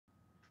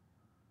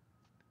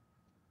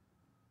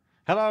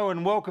Hello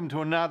and welcome to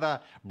another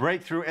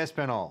Breakthrough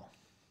Espanol,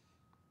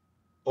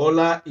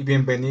 Hola y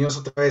bienvenidos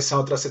otra vez a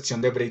otra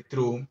sección de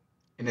Breakthrough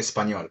en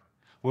español.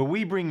 where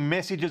we bring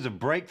messages of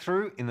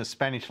breakthrough in the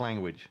Spanish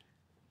language.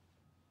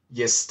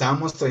 Y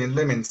estamos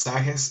trayendo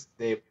mensajes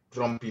de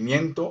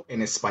rompimiento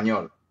en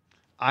español.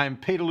 I am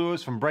Peter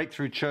Lewis from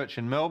Breakthrough Church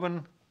in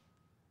Melbourne,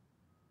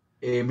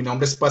 Mi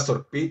nombre es Pastor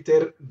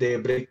Peter de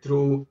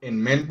Breakthrough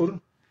en Melbourne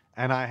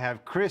and I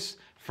have Chris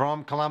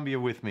from Colombia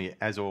with me,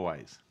 as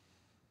always.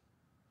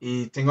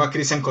 y tengo a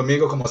Cristian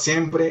conmigo como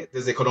siempre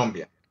desde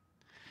Colombia.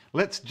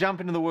 Let's jump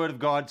into the Word of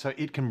God so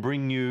it can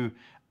bring you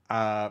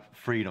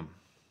freedom.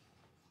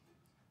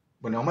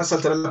 Bueno, vamos a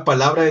saltar a la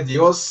palabra de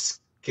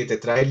Dios que te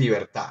trae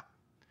libertad.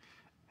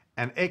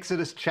 And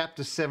Exodus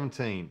chapter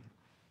 17.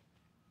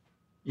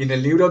 Y en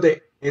el libro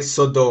de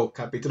Éxodo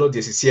capítulo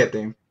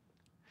 17,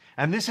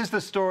 And this is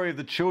the story of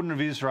the children of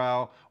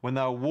Israel when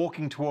they were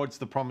walking towards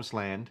the promised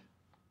land.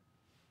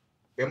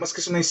 vemos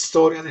que es una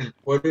historia del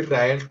pueblo de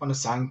Israel cuando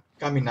estaban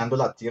caminando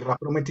la tierra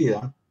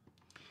prometida.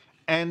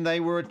 And they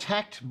were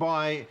attacked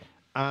by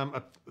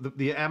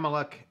the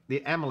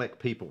Amalek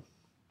people.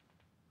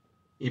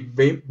 Y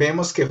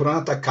vemos que fueron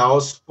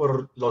atacados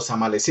por los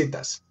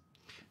amalecitas.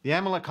 The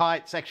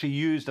Amalekites actually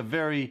used a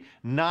very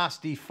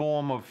nasty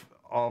form of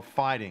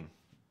fighting.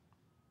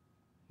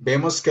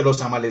 Vemos que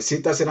los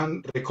amalecitas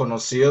eran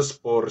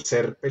reconocidos por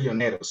ser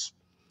peleoneros.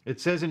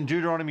 It says in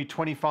Deuteronomy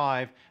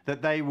 25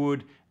 that they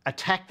would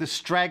attack the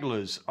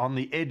stragglers on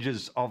the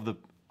edges of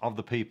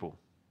the people.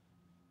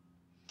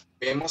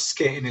 Vemos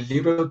que en el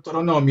libro de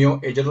Deuteronomio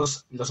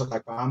ellos los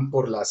atacaban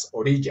por las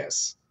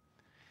orillas.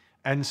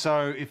 And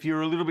so if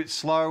you're a little bit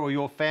slow or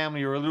your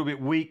family are a little bit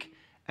weak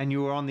and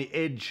you were on the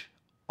edge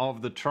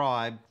of the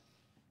tribe,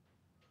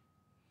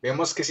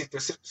 Vemos que si tú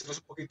eres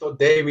un poquito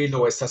débil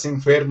o estás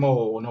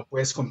enfermo o no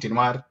puedes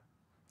continuar,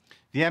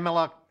 the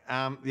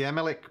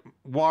Amalek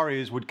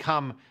warriors would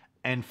come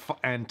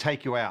and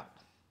take you out.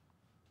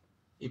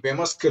 y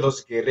vemos que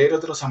los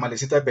guerreros de los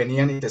amalecitas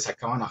venían y te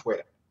sacaban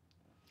afuera.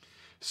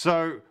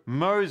 So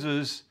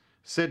Moses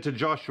said to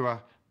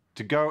Joshua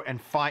to go and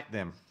fight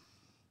them.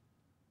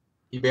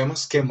 Y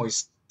vemos que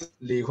Moisés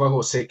le dijo a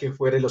José que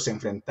fuera y los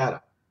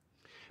enfrentara.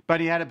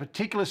 But he had a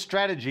particular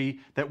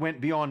strategy that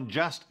went beyond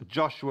just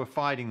Joshua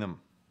fighting them.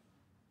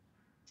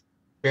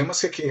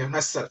 Vemos que aquí hay una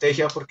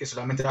estrategia porque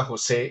solamente era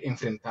José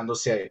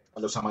enfrentándose a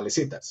los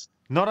amalecitas.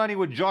 Not only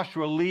would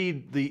Joshua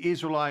lead the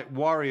Israelite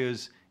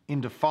warriors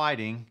into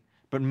fighting,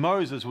 but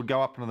Moses would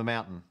go up into the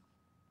mountain.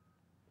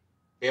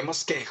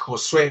 Vemos que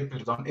Josué,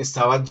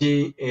 estaba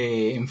allí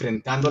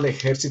enfrentando al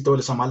ejército de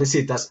los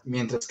amalecitas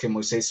mientras que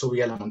Moisés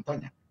subía a la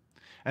montaña.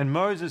 And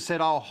Moses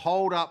said, I'll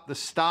hold up the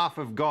staff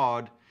of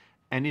God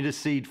and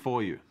intercede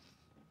for you.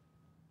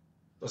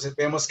 Entonces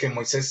vemos que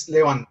Moisés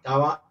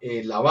levantaba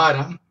la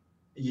vara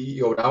y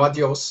oraba a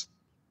Dios.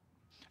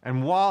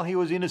 And while he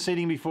was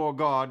interceding before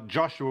God,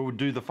 Joshua would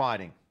do the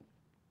fighting.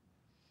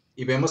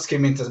 Y vemos que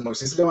mientras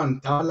Moisés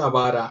levantaba la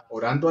vara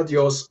orando a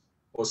Dios,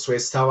 Josué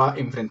estaba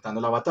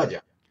enfrentando la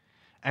batalla.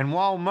 And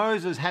while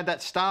Moses had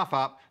that staff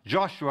up,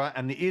 Joshua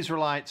and the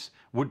Israelites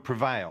would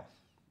prevail.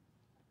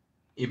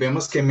 Y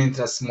vemos que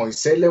mientras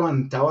Moisés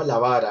levantaba la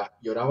vara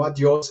y oraba a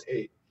Dios,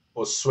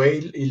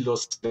 Josué y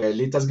los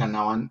israelitas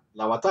ganaban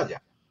la batalla.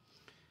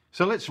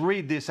 So let's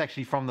read this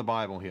actually from the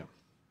Bible here.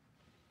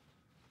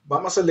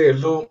 Vamos a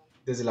leerlo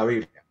desde la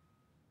Biblia.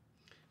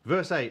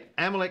 Verse 8,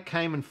 Amalek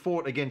came and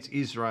fought against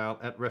Israel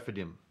at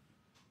Rephidim.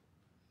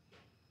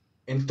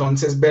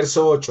 Entonces,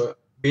 verso 8,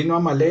 vino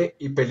Amalek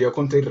y peleó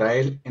contra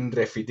Israel en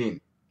Refidim.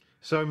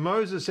 So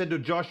Moses said to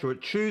Joshua,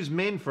 choose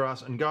men for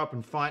us and go up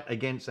and fight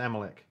against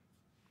Amalek.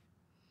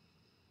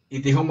 Y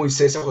dijo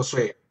Moisés a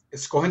Josué,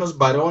 escógenos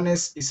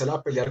varones y sal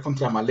a pelear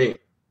contra Amalek.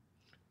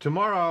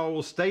 Tomorrow I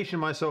will station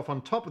myself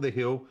on top of the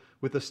hill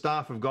with the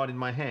staff of God in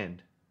my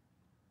hand.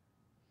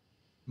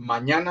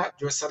 Mañana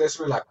yo estaré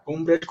sobre la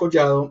cumbre del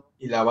collado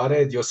y la vara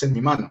de Dios en mi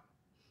mano.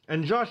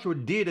 And Joshua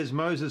did as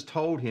Moses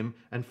told him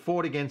and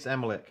fought against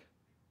Amalek.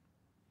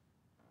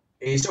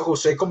 E hizo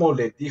Josué como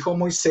le dijo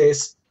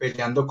Moisés,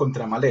 peleando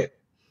contra Amalek.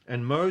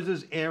 And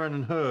Moses, Aaron,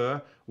 and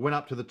Hur went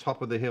up to the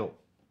top of the hill.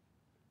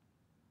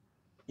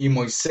 Y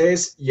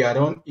Moisés y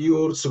Aarón y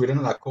Hur subieron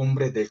a la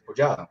cumbre del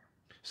collado.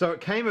 So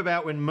it came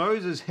about when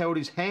Moses held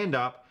his hand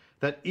up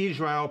that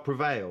Israel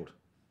prevailed.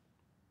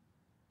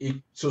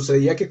 Y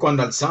sucedía que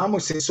cuando alzaba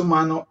Moisés su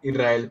mano,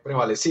 Israel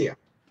prevalecía.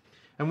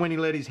 And when he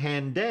let his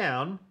hand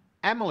down,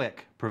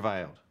 Amalek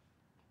prevailed.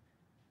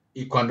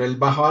 Y cuando él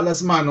bajaba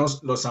las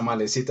manos, los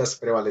amalecitas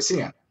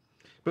prevalecían.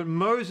 But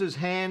Moses'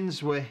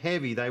 hands were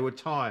heavy, they were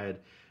tired.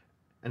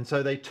 And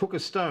so they took a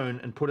stone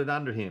and put it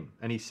under him,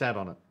 and he sat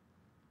on it.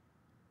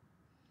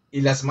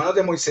 Y las manos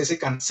de Moisés se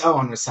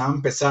cansaban o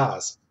estaban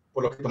pesadas,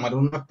 por lo que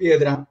tomaron una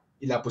piedra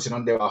y la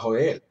pusieron debajo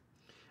de él.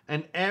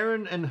 And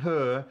Aaron and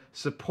Hur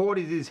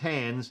supported his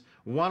hands,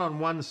 one on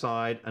one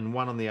side and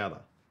one on the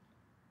other.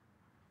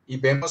 Y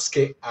vemos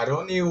que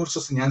Aarón y Hur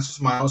sostenían sus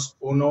manos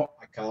uno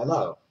a cada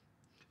lado.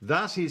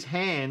 Thus his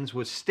hands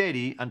were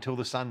steady until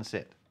the sun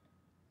set.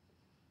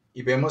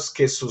 y vemos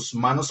que sus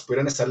manos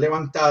pudieron estar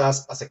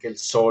levantadas hasta que el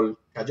sol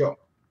cayó.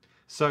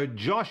 So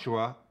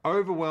Joshua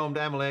overwhelmed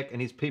Amalek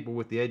and his people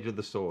with the edge of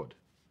the sword.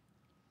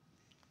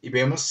 Y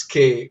vemos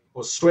que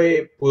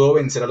Josué pudo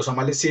vencer a los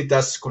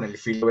amalecitas con el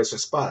filo de su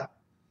espada.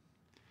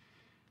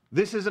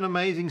 This is an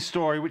amazing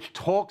story which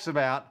talks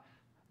about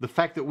the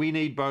fact that we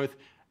need both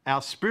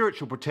our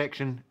spiritual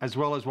protection as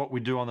well as what we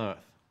do on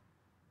earth.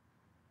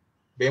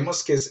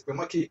 Vemos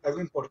aquí algo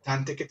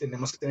importante que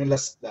tenemos que tener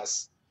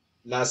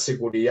la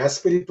seguridad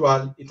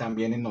espiritual y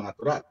también en lo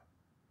natural.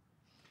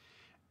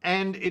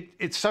 And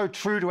it's so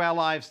true to our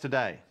lives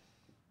today.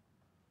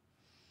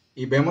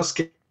 Y vemos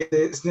que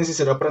es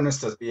necesario para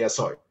nuestras vidas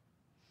hoy.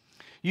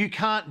 You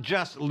can't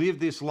just live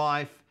this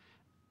life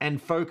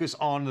and focus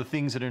on the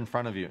things that are in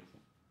front of you.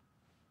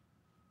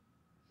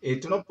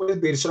 Tú no puedes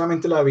vivir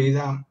solamente la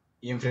vida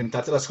y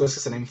enfrentarte a las cosas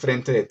que están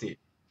enfrente de ti.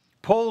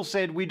 Paul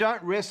said, we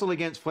don't wrestle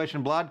against flesh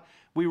and blood,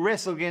 we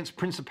wrestle against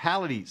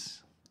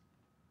principalities.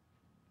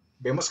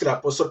 Vemos que el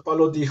apóstol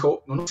Pablo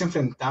dijo, no nos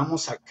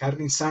enfrentamos a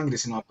carne y sangre,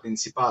 sino a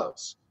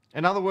principados.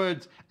 In other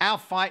words, our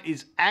fight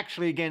is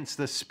actually against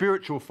the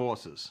spiritual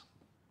forces.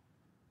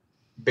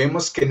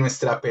 Vemos que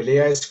nuestra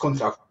pelea es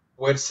contra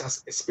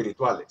fuerzas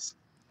espirituales.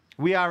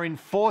 We are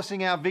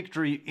enforcing our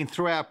victory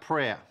through our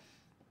prayer.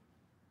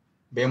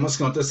 Vemos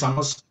que nosotros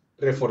estamos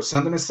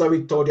reforzando nuestra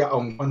victoria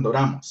aun cuando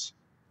oramos.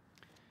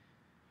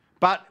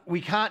 But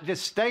we can't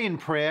just stay in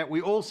prayer,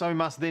 we also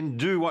must then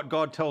do what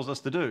God tells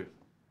us to do.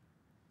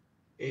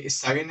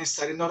 Está bien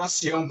estar en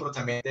oración, pero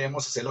también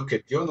debemos hacer lo que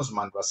Dios nos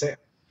mandó a hacer.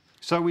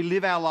 So we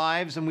live our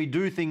lives and we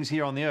do things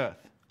here on the earth.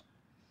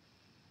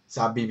 O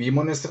sea,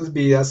 vivimos nuestras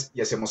vidas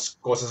y hacemos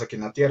cosas aquí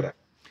en la tierra.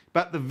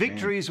 But the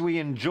victories we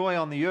enjoy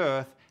on the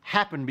earth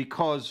happen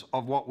because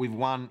of what we've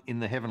won in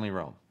the heavenly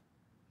realm.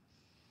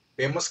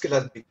 Vemos que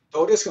las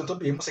victorias que nosotros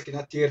vivimos aquí en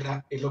la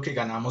tierra es lo que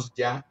ganamos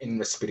ya en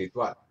lo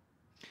espiritual.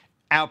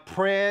 Our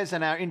prayers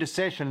and our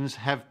intercessions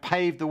have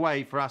paved the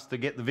way for us to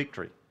get the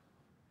victory.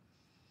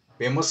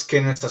 Vemos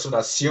que nuestras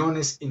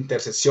oraciones,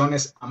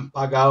 intercesiones han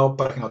pagado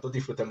para que nosotros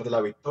disfrutemos de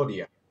la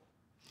victoria.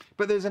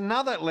 But there's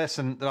another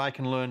lesson that I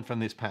can learn from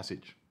this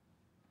passage.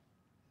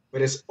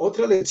 Pero es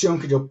otra lección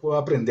que yo puedo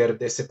aprender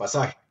de este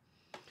pasaje.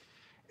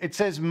 It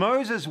says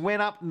Moses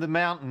went up the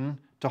mountain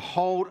to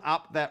hold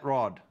up that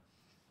rod.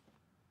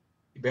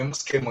 Y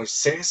vemos que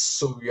Moisés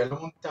subió a la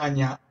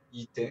montaña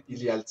y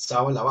le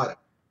alzaba la vara.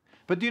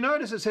 But do you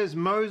notice it says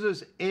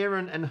Moses,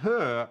 Aaron, and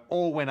Hur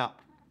all went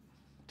up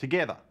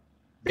together?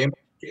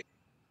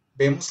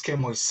 Vemos que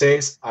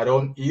Moisés,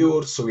 Aarón y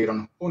Hur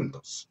subieron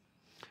juntos.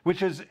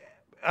 Which is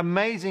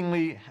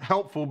amazingly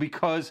helpful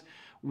because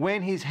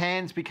when his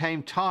hands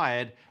became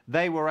tired,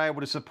 they were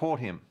able to support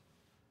him.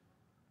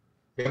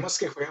 Vemos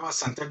que fue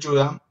bastante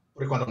ayuda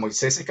porque cuando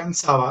Moisés se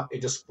cansaba,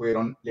 ellos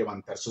pudieron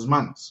levantar sus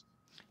manos.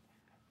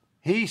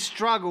 He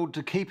struggled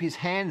to keep his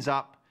hands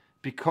up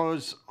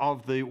because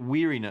of the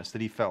weariness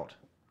that he felt.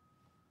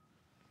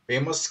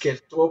 Vemos que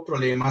él tuvo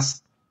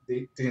problemas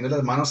teniendo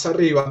las manos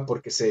arriba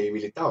porque se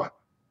debilitaban.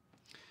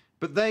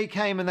 But they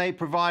came and they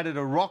provided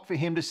a rock for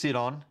him to sit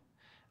on,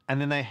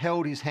 and then they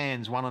held his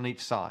hands one on each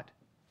side.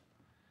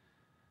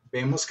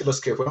 Vemos que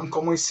los que fueron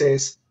con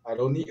Moisés,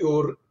 Aarón y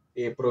Hur,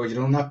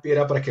 proveyeron una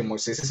piedra para que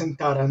Moisés se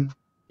sentaran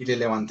y le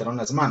levantaron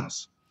las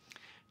manos.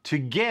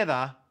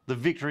 Together, the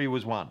victory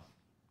was won.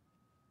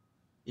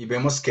 Y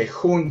vemos que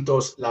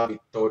juntos la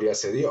victoria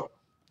se dio.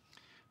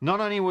 Not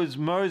only was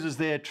Moses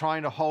there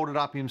trying to hold it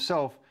up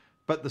himself,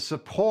 but the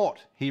support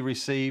he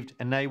received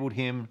enabled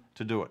him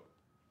to do it.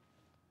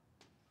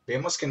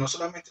 Vemos que no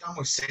solamente era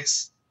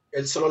Moisés,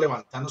 él solo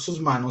levantando sus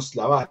manos,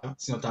 la vara,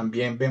 sino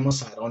también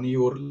vemos a Aarón y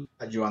Hur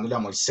ayudándole a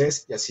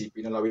Moisés y así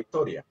vino la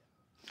victoria.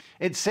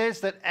 It says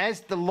that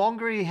as the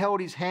longer he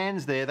held his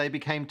hands there, they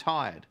became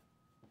tired.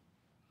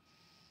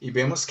 Y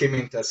vemos que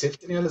mientras él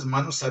tenía las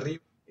manos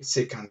arriba,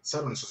 se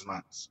cansaron sus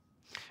manos.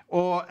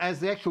 Or as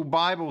the actual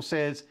Bible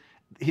says,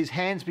 his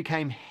hands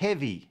became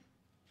heavy.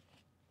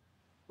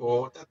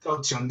 Otra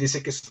traducción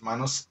dice que sus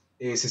manos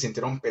se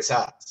sintieron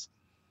pesadas.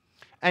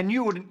 And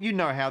you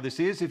know how this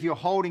is. If you're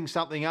holding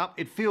something up,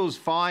 it feels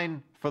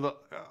fine for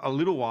a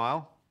little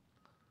while.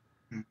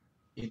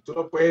 Y tú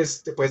te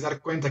puedes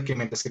dar cuenta que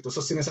mientras que tú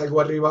sostienes algo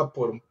arriba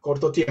por un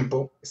corto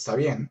tiempo, está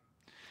bien.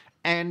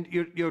 And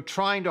you're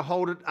trying to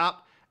hold it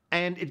up,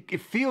 and it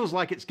feels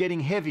like it's getting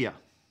heavier.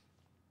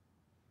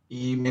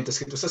 Y mientras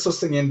que tú estás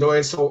sosteniendo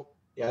eso,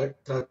 ya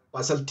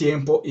pasa el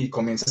tiempo y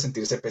comienza a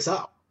sentirse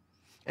pesado.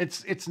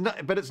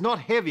 But it's not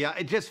heavier.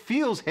 It just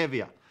feels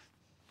heavier.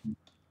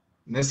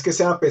 No es que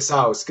sea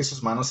pesado, es que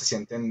sus manos se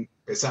sienten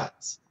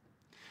pesadas.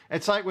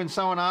 It's like when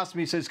someone asks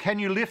me, says, "Can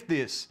you lift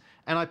this?"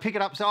 And I pick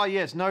it up, say, "Oh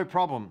yes, no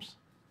problems."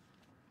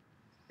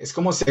 Es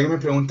como si alguien me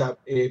pregunta,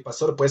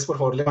 pastor, ¿puedes por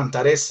favor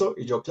levantar esto?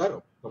 Y yo,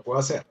 claro, lo puedo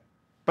hacer.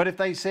 But if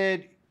they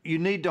said you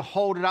need to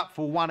hold it up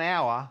for 1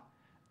 hour,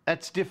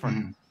 that's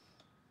different.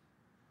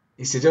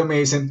 Y si ellos me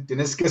dicen,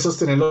 tienes que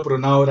sostenerlo por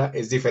 1 hora,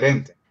 es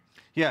diferente.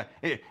 Yeah,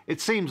 it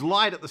seems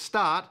light at the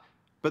start,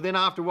 but then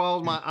after a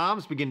while my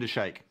arms begin to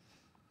shake.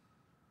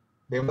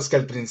 Vemos que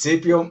al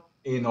principio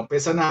no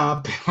pesa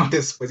nada, pero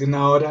después de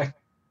 1 hora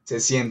se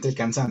siente el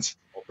cansancio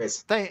o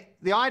pesa.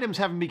 The items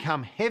haven't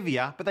become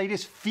heavier, but they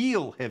just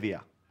feel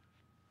heavier.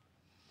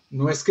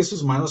 No es que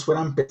sus manos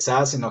fueran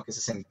pesadas, sino que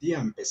se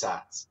sentían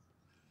pesadas.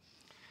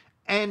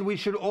 And we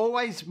should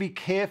always be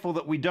careful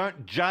that we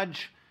don't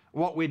judge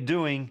what we're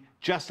doing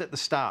just at the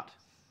start.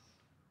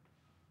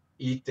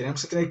 Y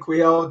tenemos que tener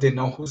cuidado de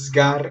no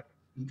juzgar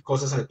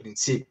cosas al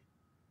principio.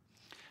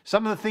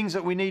 Some of the things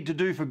that we need to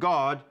do for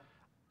God,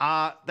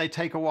 they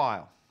take a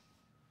while.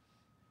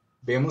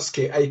 Vemos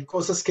que hay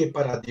cosas que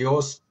para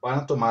Dios van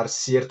a tomar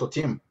cierto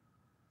tiempo.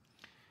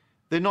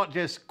 They're not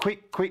just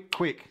quick, quick,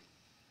 quick.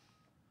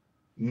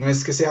 No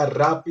es que sea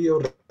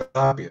rápido,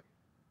 rápido.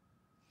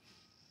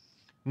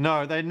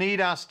 No, they need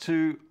us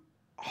to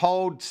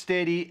hold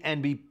steady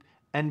and be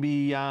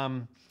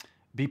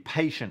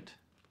patient.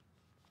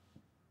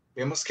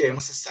 Vemos que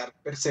debemos estar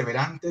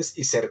perseverantes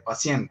y ser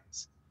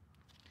pacientes.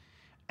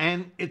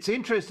 And it's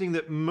interesting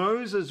that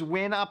Moses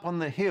went up on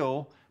the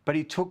hill, but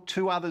he took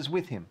two others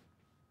with him.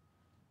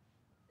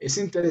 Es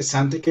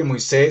interesante que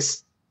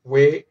Moisés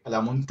fue a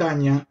la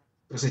montaña,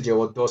 pero se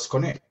llevó dos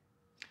con él.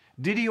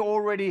 Did he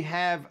already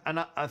have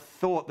a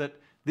thought that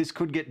this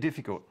could get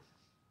difficult?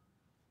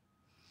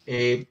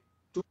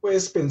 Tú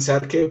puedes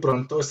pensar que de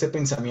pronto este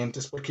pensamiento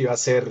es porque iba a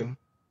ser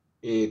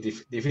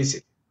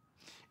difícil.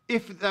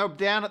 If they were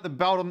down at the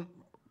bottom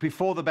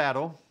before the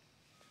battle,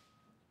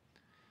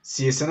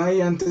 Si están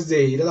ahí antes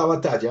de ir a la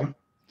batalla,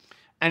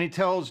 and he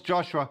tells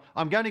Joshua,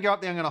 I'm going to go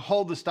up there, I'm going to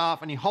hold the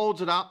staff, and he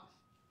holds it up,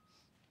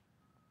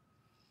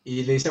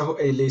 y le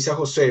dice a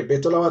José,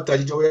 vete a la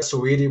batalla, yo voy a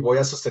subir y voy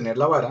a sostener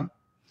la vara.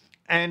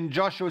 and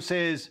Joshua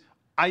says,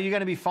 are you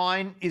going to be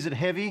fine? Is it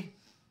heavy?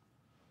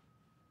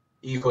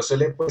 Y José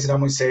le puede decir a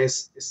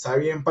Moisés, está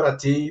bien para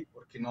ti,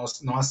 porque no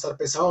va a estar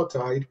pesado, te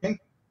va a ir bien.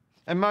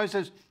 And Moses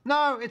says,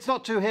 no, it's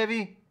not too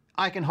heavy.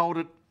 I can hold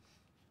it.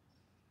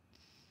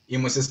 Y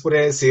Moisés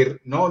puede decir,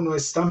 no, no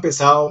es tan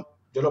pesado,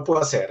 yo lo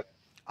puedo hacer.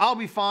 I'll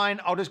be fine.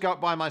 I'll just go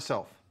up by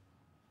myself.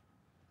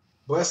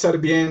 Voy a estar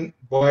bien,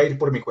 voy a ir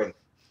por mi cuenta.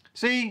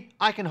 See,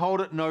 I can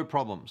hold it, no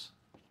problems.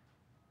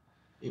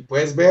 Y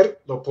puedes ver,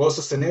 lo puedo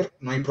sostener,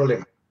 no hay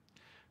problema.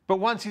 But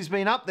once he's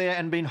been up there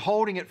and been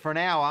holding it for an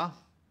hour,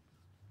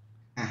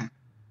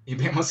 Y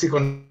vemos que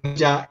con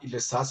ya y lo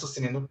está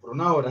sosteniendo por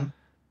una hora,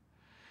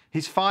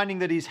 he's finding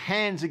that his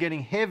hands are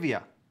getting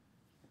heavier.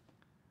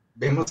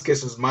 vemos que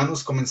sus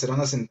manos comenzaron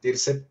a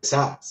sentirse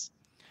pesadas.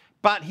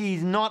 But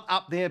he's not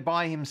up there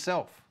by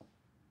himself.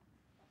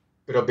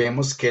 Pero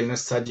vemos que él no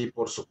está allí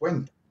por su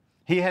cuenta.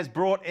 He has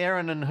brought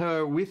Aaron and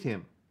Hur with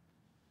him.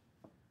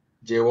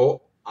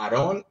 Llevó a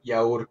Aarón y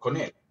a Hur con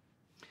él.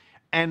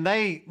 And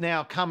they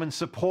now come and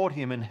support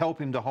him and help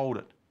him to hold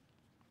it.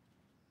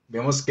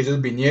 Vemos que ellos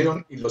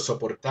vinieron y lo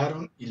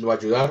soportaron y lo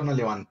ayudaron a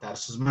levantar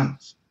sus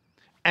manos.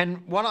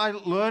 And what I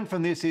learned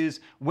from this is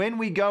when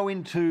we go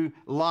into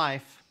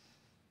life,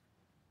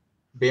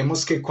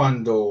 Vemos que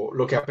cuando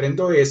lo que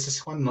aprendo de esto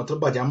es cuando nosotros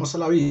vayamos a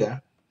la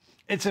vida,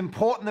 it's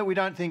important that we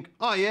don't think,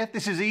 oh yeah,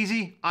 this is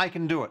easy, I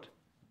can do it.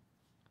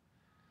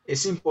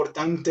 es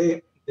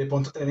importante de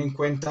pronto tener en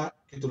cuenta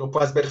que tú lo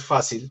puedas ver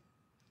fácil.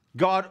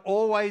 God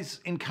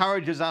always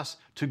encourages us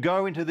to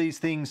go into these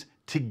things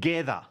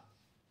together.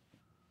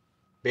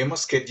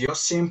 Vemos que Dios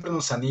siempre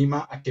nos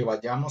anima a que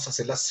vayamos a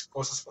hacer las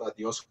cosas para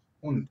Dios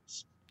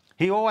juntos.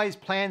 He always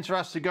plans for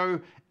us to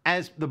go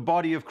as the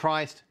body of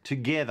Christ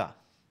together.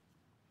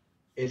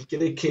 Él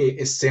quiere que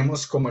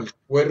estemos como el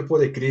cuerpo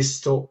de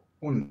Cristo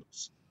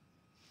juntos.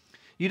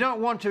 You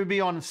don't want to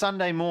be on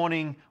Sunday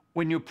morning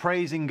when you're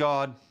praising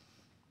God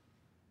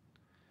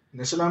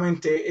No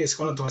solamente es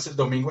cuando tú vas el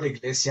domingo a la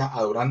iglesia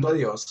adorando a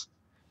Dios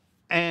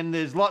and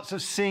there's lots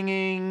of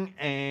singing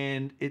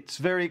and it's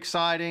very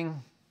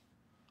exciting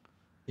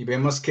y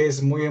vemos que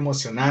es muy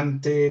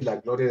emocionante la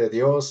gloria de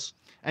Dios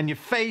and your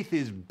faith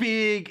is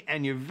big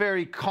and you're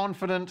very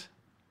confident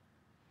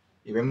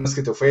y vemos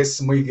que tu fe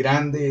es muy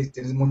grande y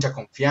tienes mucha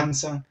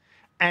confianza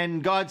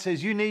and God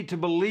says you need to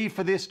believe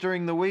for this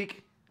during the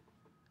week.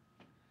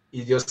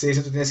 y Dios te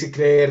dice tú tienes que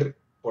creer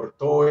por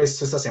todo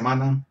esto esta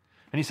semana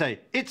And you say,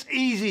 it's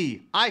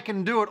easy, I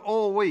can do it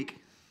all week.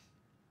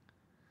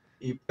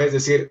 y puedes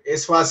decir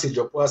es fácil,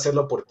 yo puedo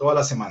hacerlo por toda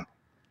la semana.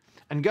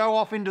 And go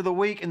off into the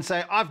week and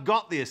say, I've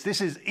got this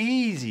is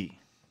easy.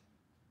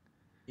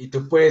 Y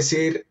tú puedes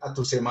ir a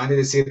tu semana y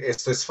decir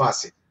esto es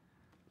fácil.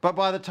 But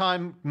by the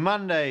time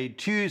Monday,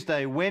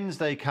 Tuesday,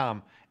 Wednesday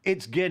come,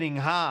 it's getting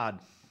hard.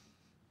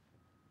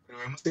 Pero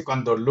vemos que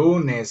cuando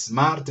lunes,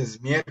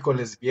 martes,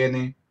 miércoles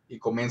viene y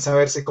comienza a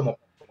verse como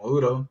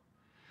duro,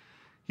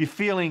 You're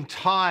feeling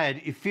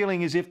tired. You're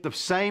feeling as if the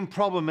same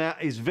problem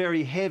is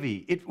very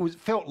heavy.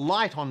 Felt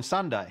light on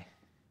Sunday.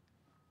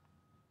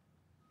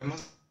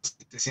 vemos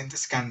que te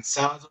sientes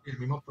cansado y el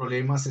mismo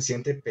problema se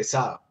siente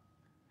pesado.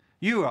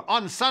 You are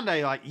on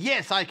Sunday like,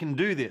 yes, I can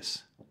do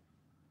this.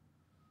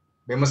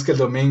 Vemos que el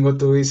domingo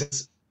tú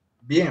dices,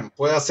 bien,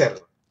 puedo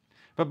hacerlo.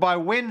 But by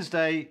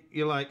Wednesday,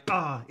 you're like,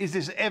 is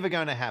this ever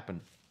going to happen?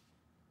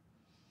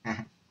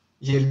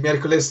 Y el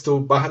miércoles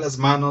tú bajas las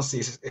manos y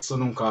dices, esto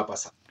nunca va a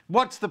pasar.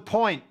 What's the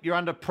point? You're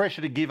under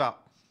pressure to give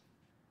up.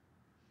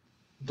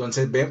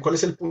 Entonces, ven, ¿cuál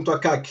es el punto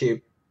acá?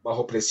 Que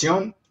bajo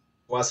presión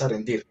vas a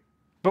rendir.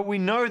 But we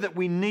know that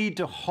we need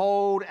to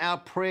hold our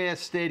prayer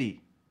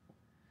steady.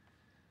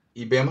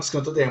 Y vemos que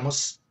nosotros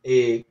debemos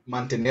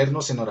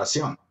mantenernos en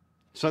oración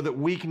So that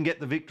we can get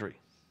the victory.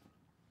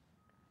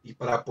 y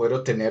para poder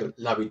obtener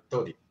la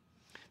victoria.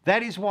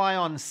 That is why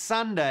on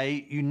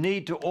Sunday you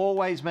need to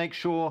always make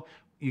sure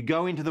you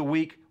go into the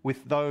week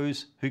with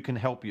those who can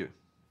help you.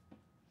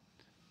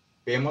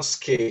 Vemos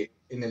que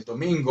en el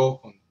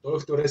domingo, con todo lo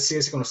que tú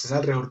recibes y conoces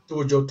alrededor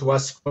tuyo, tú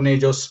vas con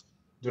ellos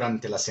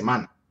durante la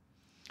semana.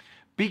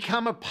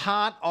 Become a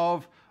part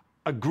of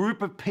a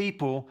group of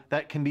people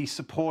that can be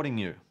supporting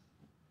you.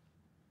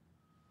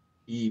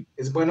 Y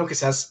es bueno que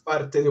seas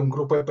parte de un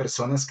grupo de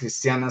personas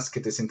cristianas que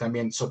te estén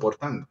también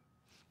soportando.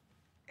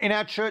 In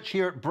our church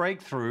here at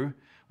Breakthrough,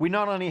 we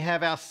not only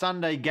have our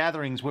Sunday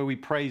gatherings where we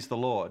praise the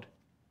Lord,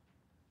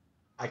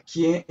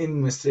 Aquí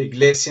en nuestra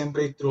iglesia en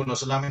Breakthrough no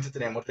solamente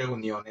tenemos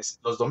reuniones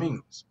los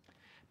domingos,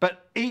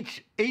 but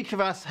each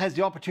of us has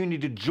the opportunity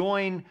to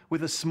join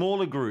with a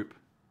smaller group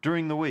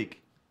during the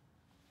week.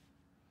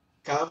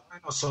 cada uno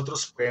de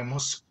nosotros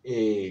podemos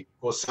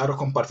gozar o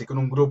compartir con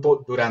un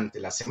grupo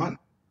durante la semana.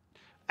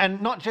 And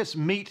not just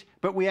meet,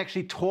 but we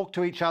actually talk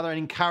to each other and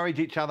encourage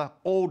each other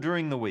all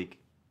during the week.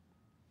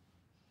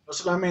 No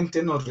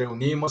solamente nos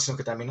reunimos, sino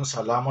que también nos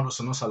hablamos los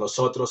unos a los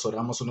otros,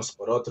 oramos unos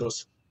por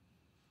otros.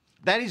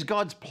 That is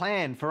God's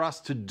plan for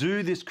us to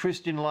do this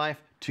Christian life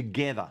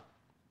together.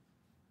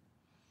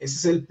 Ese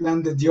es el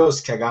plan de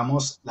Dios, que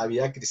hagamos la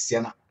vida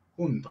cristiana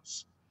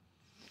juntos.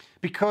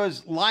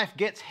 Because life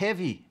gets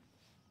heavy.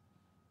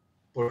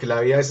 Porque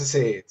la vida a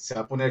veces se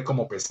va a poner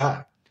como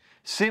pesada.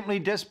 Simply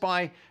just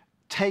by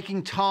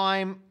taking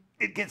time,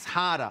 it gets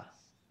harder.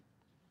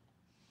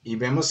 Y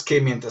vemos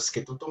que mientras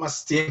que tú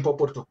tomas tiempo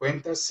por tu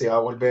cuenta, se va a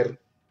volver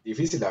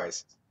difícil a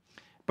veces.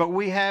 But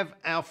we have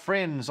our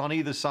friends on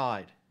either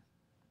side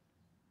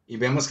Y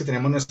vemos que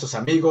tenemos nuestros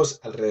amigos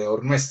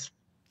alrededor nuestro,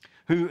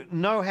 who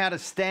know how to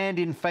stand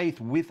in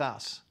faith with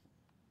us.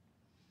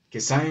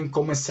 que saben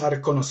cómo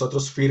estar con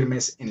nosotros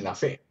firmes en la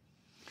fe.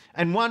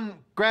 And one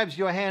grabs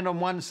your hand on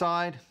one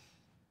side,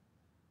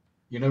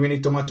 Y uno viene y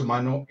toma tu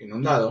mano en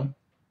un lado,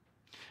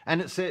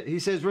 and he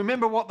says,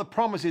 remember what the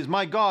promise is,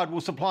 my God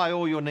will supply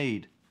all your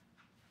need.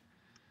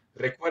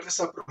 recuerda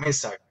esa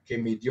promesa, que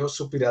mi Dios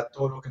suplirá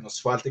todo lo que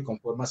nos falte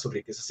conforme a sus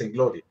riquezas en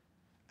gloria.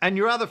 And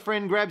your other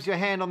friend grabs your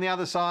hand on the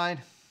other side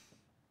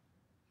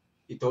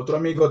Y tu otro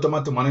amigo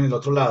toma tu mano en el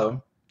otro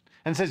lado,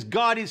 and says,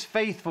 God is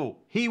faithful.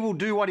 He will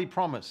do what he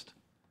promised.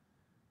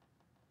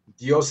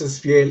 Dios es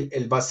fiel,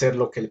 Él va a hacer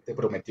lo que Él te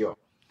prometió.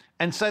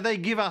 And so they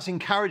give us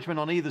encouragement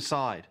on either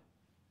side.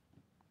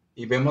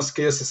 Y vemos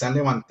que ellos se están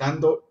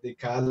levantando de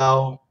cada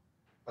lado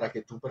para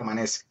que tú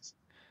permanezcas.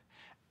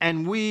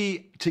 And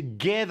we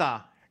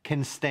together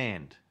can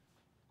stand.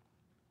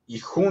 Y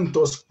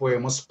juntos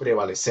podemos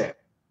prevalecer.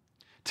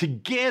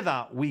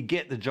 Together we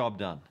get the job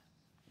done.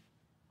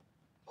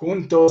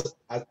 Juntos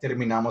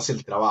terminamos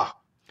el trabajo.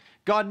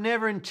 God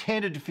never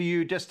intended for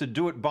you just to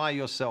do it by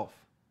yourself.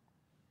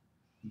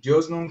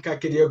 Dios nunca ha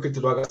querido que tú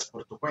lo hagas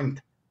por tu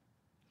cuenta.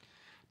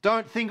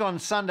 Don't think on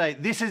Sunday,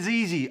 this is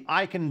easy,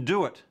 I can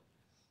do it.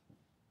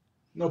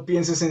 No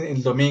pienses en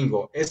el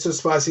domingo, esto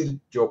es fácil,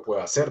 yo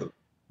puedo hacerlo.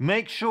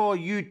 Make sure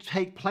you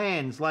take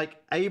plans like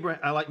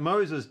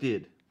Moses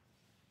did.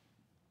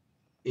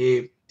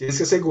 Y tienes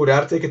que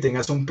asegurarte que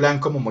tengas un plan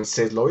como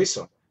Moisés lo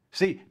hizo.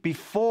 See,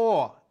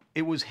 before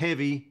it was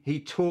heavy, he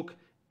took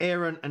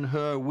Aaron and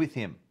Hur with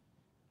him.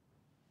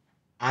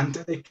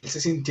 Antes de que él se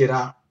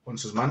sintiera con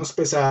sus manos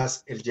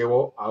pesadas, él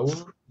llevó a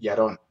Ur y a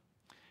Aarón.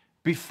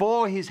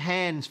 Before his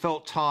hands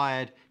felt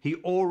tired, he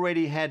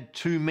already had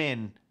 2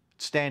 men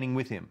standing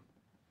with him.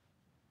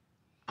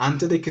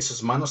 Antes de que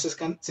sus manos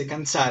se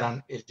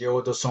cansaran, él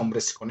llevó 2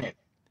 hombres con él.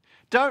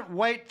 Don't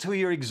wait till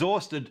you're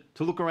exhausted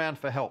to look around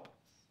for help.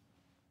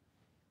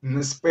 No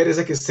esperes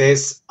a que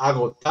estés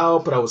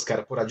agotado para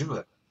buscar por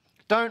ayuda.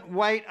 Don't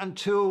wait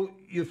until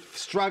you're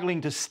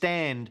struggling to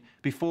stand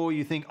before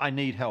you think, I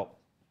need help.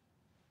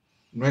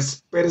 No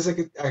esperes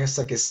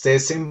hasta que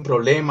estés en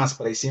problemas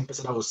para ahí sí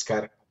empezar a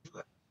buscar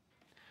ayuda.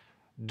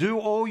 Do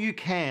all you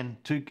can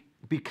to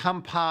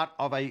become part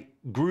of a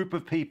group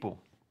of people.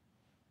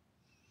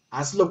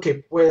 Haz lo que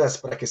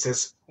puedas para que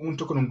estés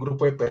junto con un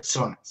grupo de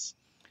personas.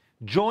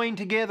 Join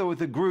together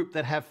with a group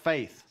that have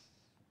faith.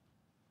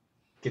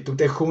 Que tú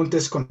te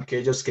juntes con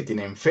aquellos que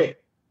tienen fe.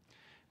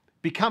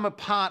 Become a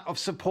part of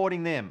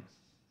supporting them.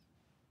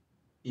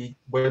 Y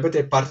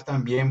vuélvete parte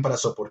también para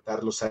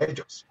soportarlos a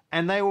ellos.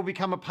 And they will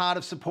become a part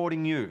of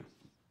supporting you.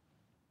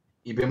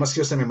 Y vemos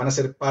que ellos también van a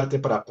ser parte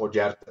para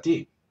apoyarte a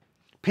ti.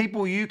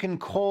 People you can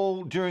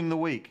call during the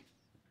week.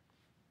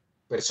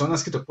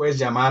 Personas que tú puedes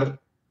llamar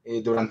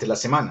durante la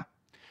semana.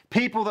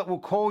 People that will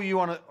call you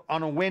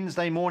on a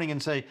Wednesday morning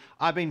and say,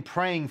 I've been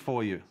praying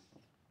for you.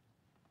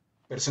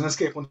 Personas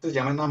que te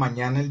llaman a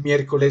mañana el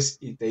miércoles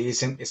y te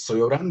dicen,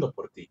 estoy orando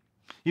por ti.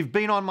 You've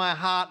been on my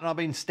heart and I've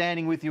been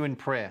standing with you in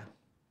prayer.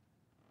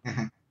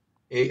 Ha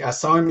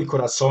estado en mi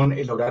corazón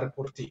el orar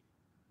por ti.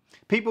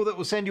 People that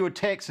will send you a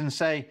text and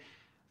say,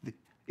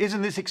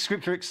 Isn't this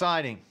scripture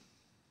exciting?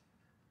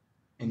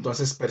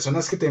 Entonces,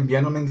 personas que te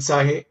envían un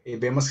mensaje,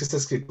 vemos que esta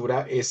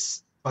escritura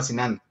es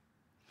fascinante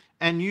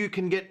And you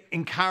can get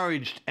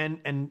encouraged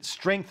and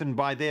strengthened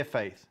by their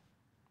faith.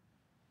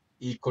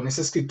 y con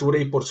esa escritura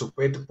y por su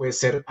fe tú puedes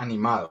ser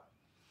animado.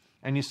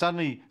 And you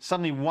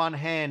suddenly one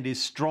hand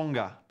is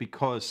stronger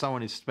because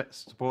someone is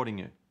supporting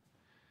you.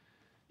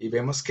 Y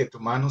vemos que tu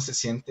mano se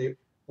siente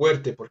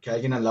fuerte porque hay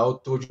alguien al lado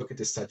tuyo que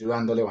te está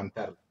ayudando a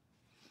levantarla.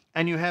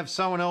 And you have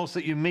someone else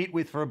that you meet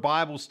with for a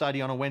Bible study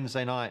on a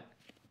Wednesday night.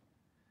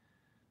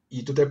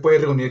 Y tú te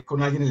puedes reunir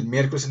con alguien el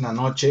miércoles en la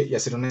noche y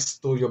hacer un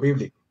estudio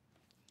bíblico.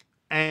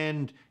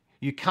 And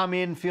you come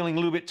in feeling a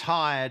little bit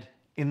tired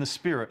in the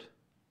spirit.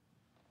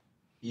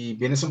 Y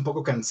vienes un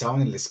poco cansado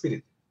en el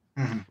espíritu.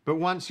 But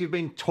once you've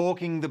been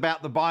talking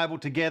about the Bible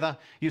together,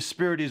 your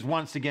spirit is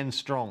once again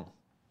strong.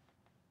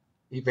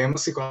 Y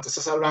vemos que cuando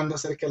estás hablando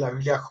acerca de la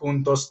Biblia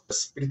juntos, tu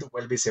espíritu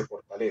vuelve y se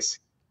fortalece.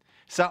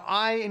 So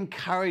I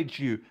encourage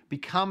you,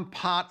 become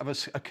part of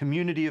a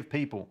community of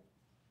people.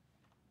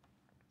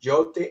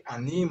 Yo te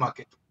animo a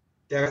que tú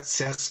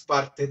seas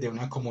parte de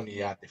una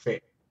comunidad de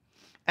fe.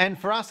 And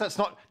for us, that's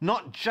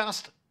not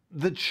just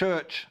the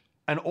church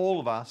and all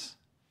of us.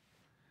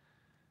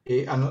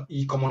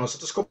 Y como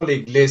nosotros como la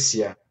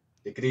iglesia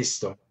de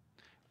Cristo,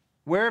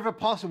 Wherever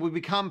possible, we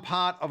become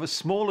part of a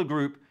smaller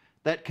group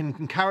that can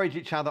encourage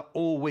each other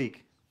all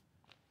week.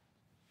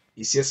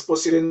 y si es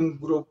posible en un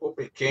grupo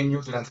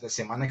pequeño durante la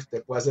semana que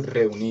te puedas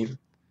reunir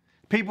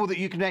People that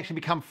you can actually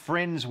become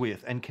friends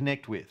with and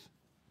connect with.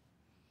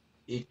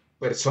 y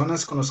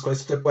personas con las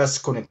cuales tú te puedas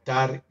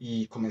conectar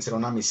y comenzar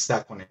una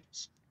amistad con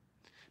ellos.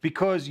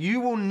 Because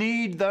you will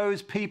need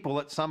those people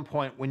at some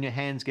point when your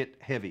hands get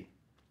heavy.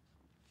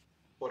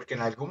 Porque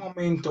en algún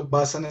momento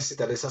vas a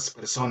necesitar esas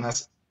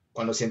personas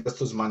cuando sientas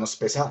tus manos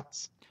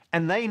pesadas.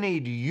 And they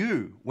need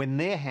you when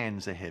their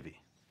hands are heavy.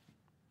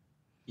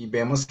 Y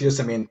vemos que ellos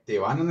también te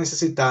van a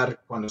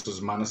necesitar cuando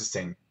tus manos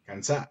estén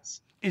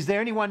cansadas. Is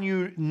there anyone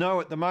you know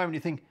at the moment you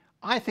think,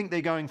 I think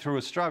they're going through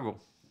a struggle?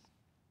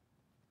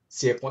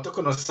 Si de pronto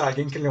conoces a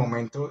alguien que en el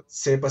momento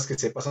sepas que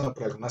esté pasando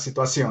por alguna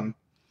situación,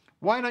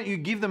 Why don't you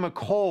give them a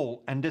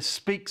call and just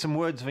speak some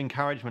words of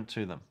encouragement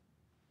to them?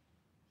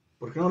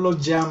 ¿por qué no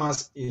los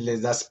llamas y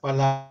les das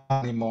palabra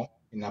de ánimo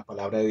en la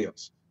palabra de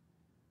Dios?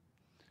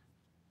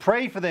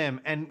 Pray for them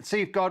and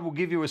see if God will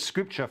give you a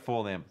scripture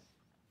for them.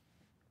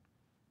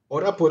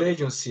 Ora por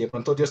ellos y de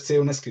pronto Dios te dé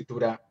una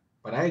escritura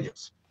para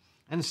ellos.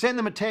 And send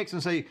them a text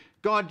and say,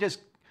 God just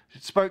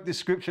spoke this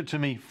scripture to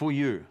me for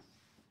you.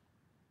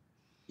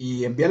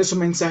 Y enviarles un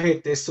mensaje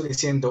de texto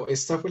diciendo,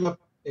 esta fue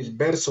el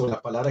verso,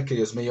 la palabra que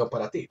Dios me dio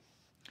para ti.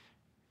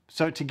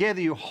 So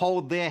together you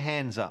hold their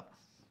hands up.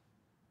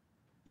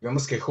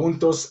 Vemos que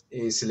juntos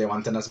se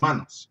levantan las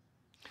manos.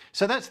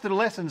 So that's the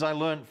lessons I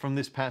learned from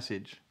this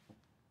passage.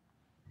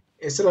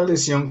 Esta es la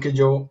lección que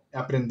yo he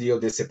aprendido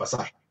de este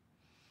pasaje.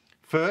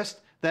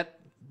 First, that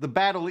the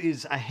battle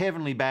is a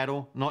heavenly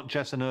battle, not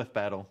just an earth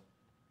battle.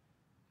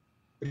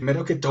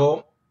 Primero que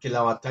todo, que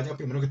la batalla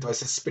primero que todo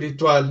es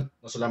espiritual,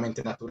 no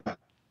solamente natural.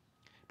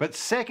 But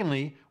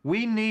secondly,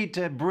 we need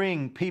to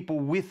bring people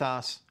with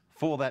us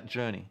for that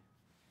journey.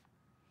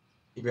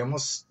 Y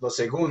vemos lo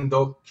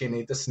segundo, que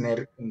necesitas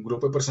tener un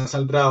grupo de personas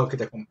al lado que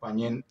te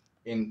acompañen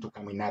en tu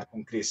caminar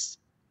con Cristo.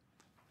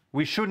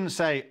 We shouldn't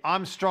say,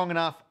 I'm strong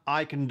enough,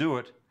 I can do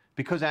it,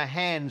 because our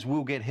hands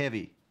will get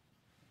heavy.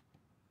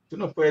 Tú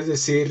no puedes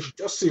decir,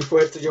 yo soy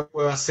fuerte, yo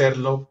puedo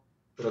hacerlo,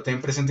 pero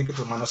ten presente que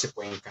tus manos se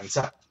pueden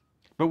cansar.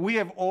 But we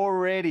have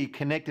already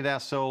connected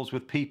ourselves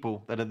with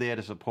people that are there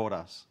to support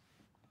us.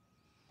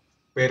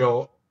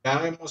 Pero ya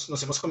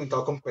nos hemos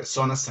conectado con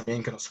personas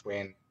también que nos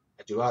pueden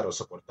ayudar o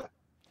soportar.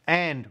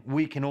 And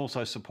we can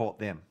also support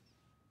them.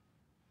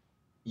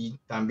 Y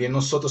también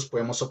nosotros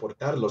podemos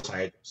soportarlos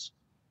a ellos.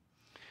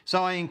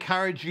 So I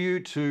encourage you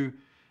to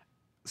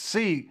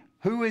see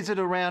who is it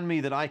around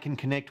me that I can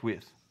connect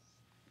with.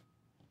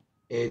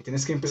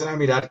 Tienes que empezar a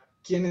mirar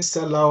quién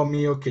está al lado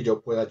mío que yo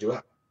pueda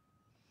ayudar.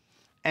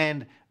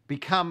 And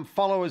become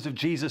followers of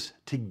Jesus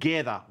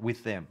together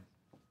with them.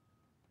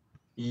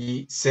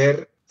 Y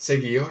ser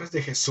seguidores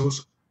de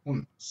Jesús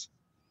juntos.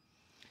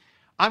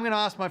 I'm going to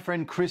ask my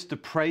friend Chris to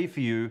pray for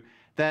you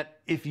that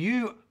if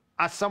you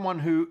are someone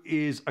who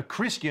is a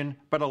Christian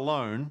but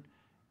alone,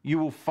 you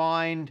will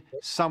find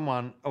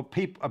someone or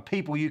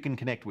people you can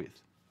connect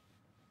with.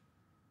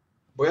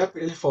 Voy a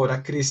pedir el favor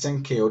a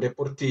Cristian que ore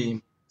por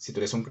ti si tú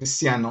eres un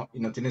cristiano y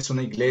no tienes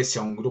una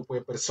iglesia o un grupo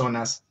de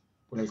personas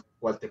con el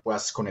cual te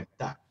puedas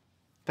conectar.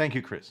 Thank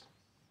you, Chris.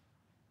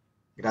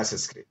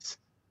 Gracias, Chris.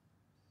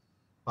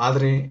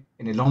 Padre,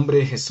 en el nombre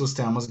de Jesús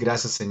te damos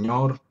gracias,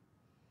 Señor.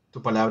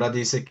 Tu palabra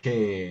dice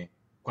que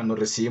cuando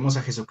recibimos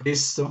a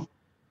Jesucristo,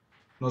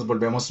 nos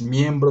volvemos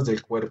miembros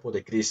del cuerpo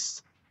de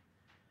Cristo.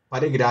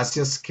 Padre,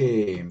 gracias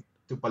que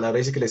tu palabra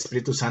dice que el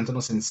Espíritu Santo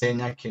nos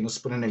enseña que nos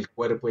pone en el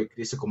cuerpo de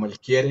Cristo como Él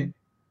quiere.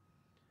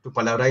 Tu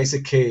palabra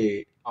dice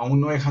que aún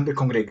no dejan de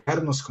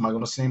congregarnos como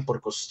algunos tienen por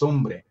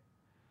costumbre,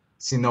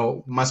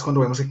 sino más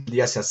cuando vemos que el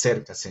día se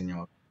acerca,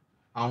 Señor.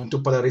 Aún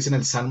tu palabra dice en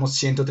el Salmo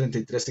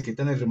 133, que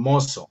tan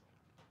hermoso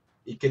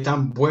y qué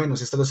tan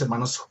buenos están los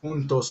hermanos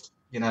juntos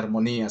y en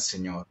armonía,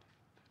 Señor.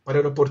 Padre,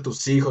 oro por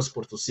tus hijos,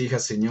 por tus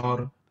hijas,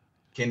 Señor,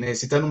 que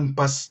necesitan un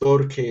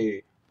pastor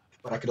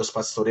para que los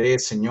pastoree,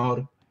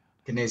 Señor,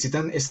 que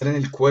necesitan estar en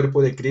el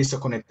cuerpo de Cristo,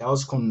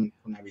 conectados con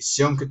la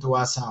visión que tú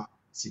das a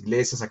las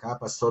iglesias, a cada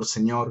pastor,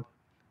 Señor.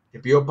 Te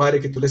pido,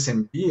 Padre, que tú les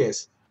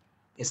envíes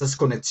esas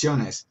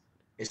conexiones,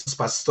 esos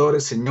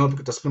pastores, Señor,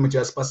 porque tú has prometido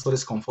a los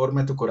pastores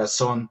conforme a tu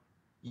corazón,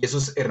 y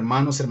esos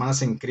hermanos,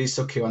 hermanas en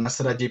Cristo que van a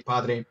estar allí,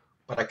 Padre,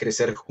 para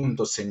crecer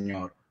juntos,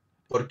 Señor.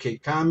 Porque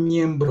cada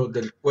miembro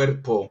del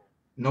cuerpo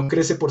no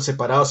crece por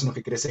separado, sino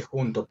que crece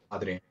junto,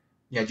 Padre.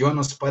 Y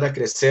ayúdanos para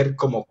crecer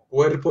como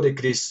cuerpo de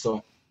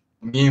Cristo,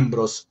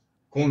 miembros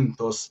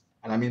juntos,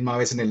 a la misma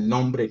vez en el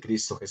nombre de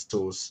Cristo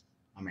Jesús.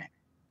 Amén.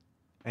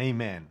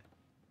 Amen.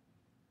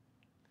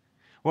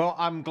 Well,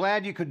 I'm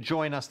glad you could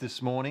join us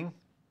this morning.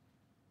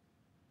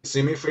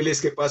 Estoy muy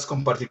feliz que puedas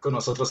compartir con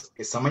nosotros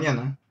esta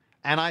mañana.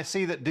 And I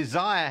see that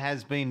Desire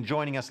has been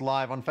joining us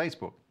live on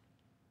Facebook.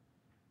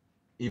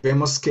 Y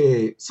vemos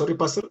que, sorry,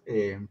 Pastor,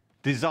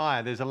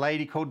 Desire, there's a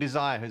lady called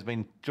Desire who's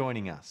been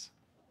joining us.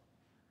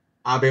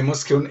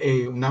 vemos que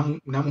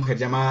una mujer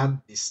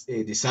llamada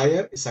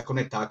Desire está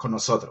conectada con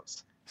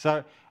nosotros.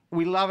 So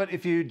we love it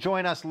if you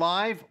join us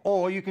live,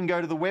 or you can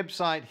go to the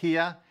website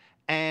here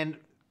and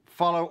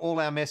follow all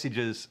our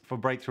messages for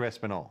Breakthrough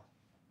Espanol.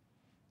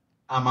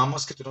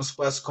 Amamos que tú nos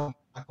puedas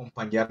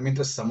acompañar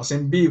mientras estamos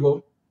en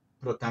vivo,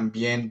 pero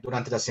también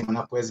durante la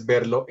semana puedes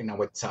verlo en la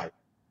website,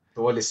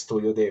 todo el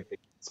estudio de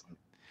Español.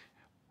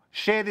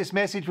 Share this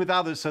message with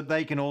others so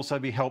they can also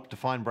be helped to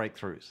find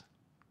breakthroughs.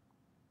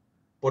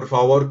 Por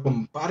favor,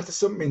 comparte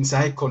este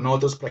mensaje con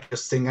otros para que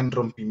ellos tengan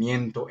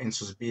rompimiento en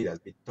sus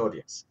vidas,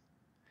 victorias.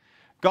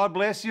 God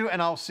bless you,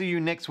 and I'll see you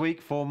next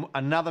week for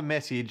another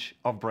message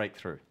of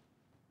breakthrough.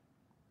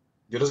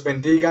 Dios los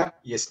bendiga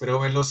y espero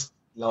verlos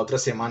la otra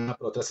semana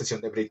para otra sesión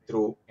de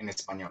Breakthrough en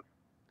español.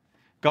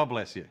 God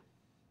bless you.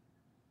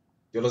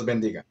 Dios los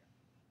bendiga.